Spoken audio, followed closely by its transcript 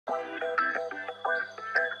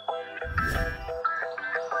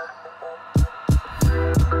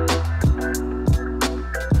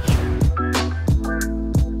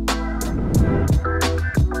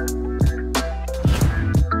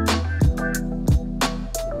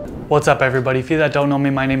What's up everybody? If you that don't know me,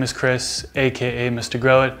 my name is Chris, aka Mr.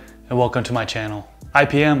 Grow It, and welcome to my channel.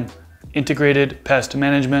 IPM, Integrated Pest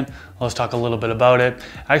Management. Let's talk a little bit about it.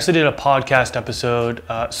 I actually did a podcast episode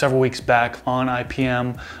several weeks back on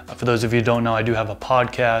IPM. For those of you who don't know, I do have a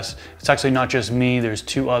podcast. It's actually not just me, there's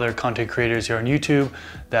two other content creators here on YouTube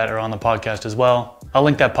that are on the podcast as well. I'll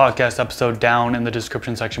link that podcast episode down in the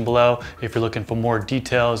description section below if you're looking for more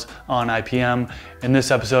details on IPM. In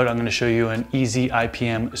this episode, I'm going to show you an easy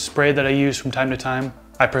IPM spray that I use from time to time.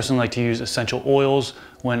 I personally like to use essential oils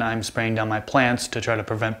when I'm spraying down my plants to try to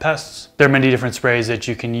prevent pests. There are many different sprays that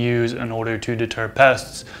you can use in order to deter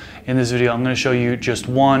pests. In this video, I'm going to show you just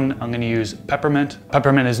one. I'm going to use peppermint.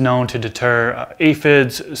 Peppermint is known to deter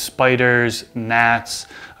aphids, spiders, gnats,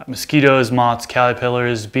 mosquitoes, moths,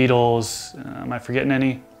 caterpillars, beetles. Am I forgetting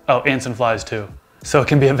any? Oh, ants and flies too. So it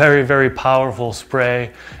can be a very, very powerful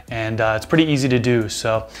spray, and it's pretty easy to do.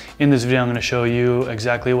 So in this video, I'm going to show you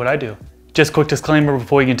exactly what I do. Just quick disclaimer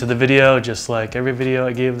before we get into the video, just like every video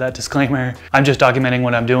I gave that disclaimer. I'm just documenting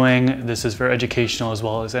what I'm doing. This is for educational as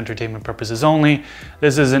well as entertainment purposes only.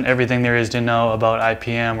 This isn't everything there is to know about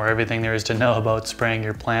IPM or everything there is to know about spraying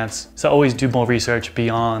your plants. So always do more research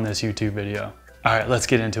beyond this YouTube video. All right, let's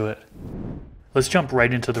get into it. Let's jump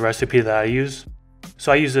right into the recipe that I use.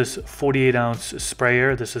 So I use this 48-ounce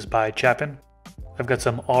sprayer. This is by Chapin. I've got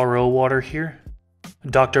some RO water here,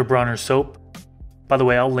 Dr. Bronner soap. By the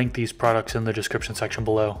way, I'll link these products in the description section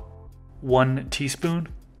below. 1 teaspoon,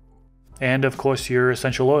 and of course your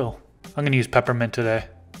essential oil. I'm going to use peppermint today.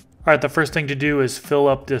 Alright, the first thing to do is fill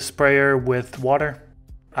up the sprayer with water.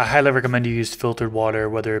 I highly recommend you use filtered water,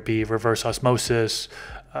 whether it be reverse osmosis,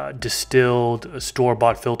 distilled,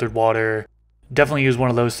 store-bought filtered water. Definitely use one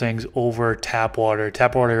of those things over tap water.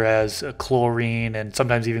 Tap water has chlorine and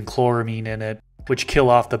sometimes even chloramine in it, which kill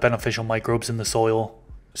off the beneficial microbes in the soil.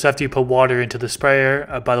 So after you put water into the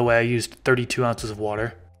sprayer, by the way, I used 32 ounces of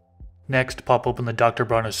water. Next, pop open the Dr.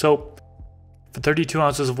 Bronner soap. For 32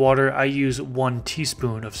 ounces of water, I use 1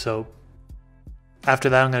 teaspoon of soap. After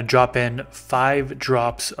that, I'm going to drop in 5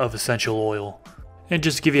 drops of essential oil. And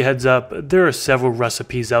just to give you a heads up, there are several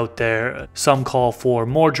recipes out there. Some call for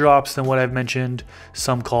more drops than what I've mentioned.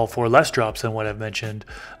 Some call for less drops than what I've mentioned.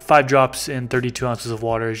 5 drops in 32 ounces of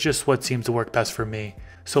water is just what seems to work best for me.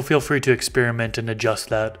 So feel free to experiment and adjust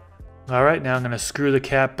that. Alright, now I'm going to screw the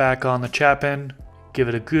cap back on the Chapin, give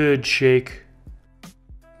it a good shake.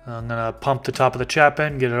 I'm going to pump the top of the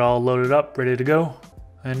Chapin, get it all loaded up, ready to go.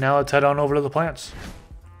 And now let's head on over to the plants.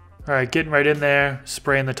 Alright, getting right in there,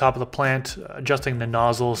 spraying the top of the plant, adjusting the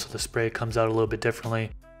nozzle so the spray comes out a little bit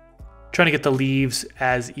differently. Trying to get the leaves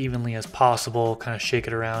as evenly as possible, kind of shake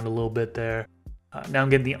it around a little bit there. Now I'm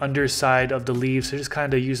getting the underside of the leaves, so just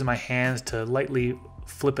kind of using my hands to lightly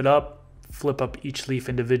flip up each leaf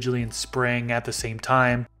individually and spraying at the same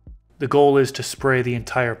time. The goal is to spray the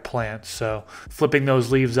entire plant, so flipping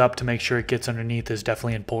those leaves up to make sure it gets underneath is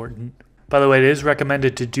definitely important. By the way, it is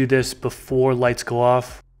recommended to do this before lights go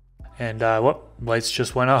off, and lights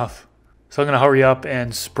just went off. So I'm going to hurry up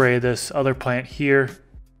and spray this other plant here.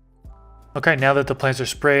 Okay, now that the plants are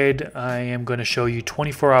sprayed, I am going to show you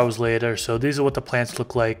 24 hours later. So these are what the plants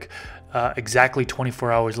look like exactly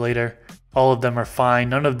 24 hours later. All of them are fine.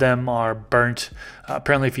 None of them are burnt.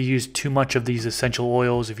 Apparently, if you use too much of these essential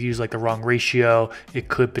oils, if you use like the wrong ratio, it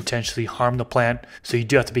could potentially harm the plant. So you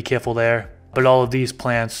do have to be careful there. But all of these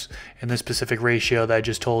plants in this specific ratio that I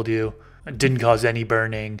just told you didn't cause any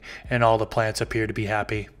burning, and all the plants appear to be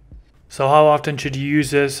happy. So how often should you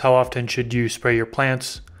use this? How often should you spray your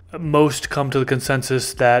plants? Most come to the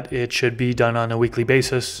consensus that it should be done on a weekly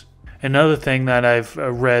basis. Another thing that I've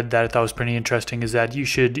read that I thought was pretty interesting is that you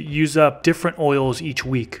should use up different oils each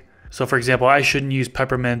week. So for example, I shouldn't use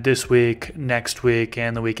peppermint this week, next week,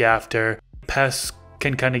 and the week after. Pests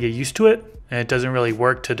can kind of get used to it, and it doesn't really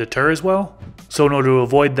work to deter as well. So in order to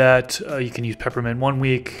avoid that, you can use peppermint one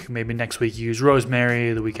week, maybe next week you use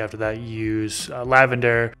rosemary, the week after that you use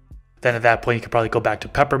lavender. Then at that point you could probably go back to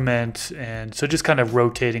peppermint, and so just kind of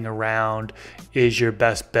rotating around is your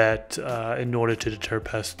best bet in order to deter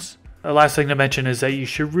pests. The last thing to mention is that you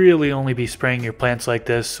should really only be spraying your plants like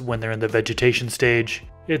this when they're in the vegetation stage.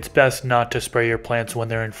 It's best not to spray your plants when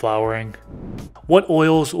they're in flowering. What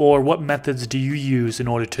oils or what methods do you use in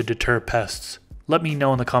order to deter pests? Let me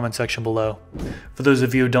know in the comment section below. For those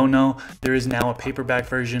of you who don't know, there is now a paperback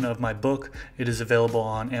version of my book. It is available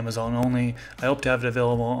on Amazon only. I hope to have it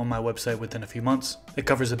available on my website within a few months. It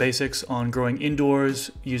covers the basics on growing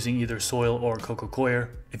indoors using either soil or coco coir.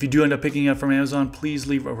 If you do end up picking it up from Amazon, please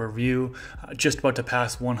leave a review. Just about to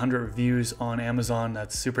pass 100 reviews on Amazon.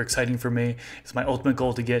 That's super exciting for me. It's my ultimate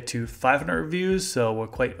goal to get to 500 reviews, so we're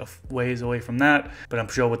quite a ways away from that. But I'm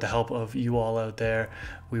sure with the help of you all out there,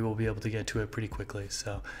 we will be able to get to it pretty quickly.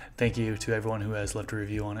 So thank you to everyone who has left a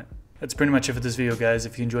review on it. That's pretty much it for this video, guys.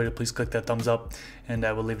 If you enjoyed it, please click that thumbs up, and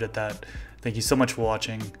I will leave it at that. Thank you so much for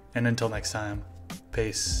watching, and until next time,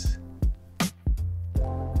 peace.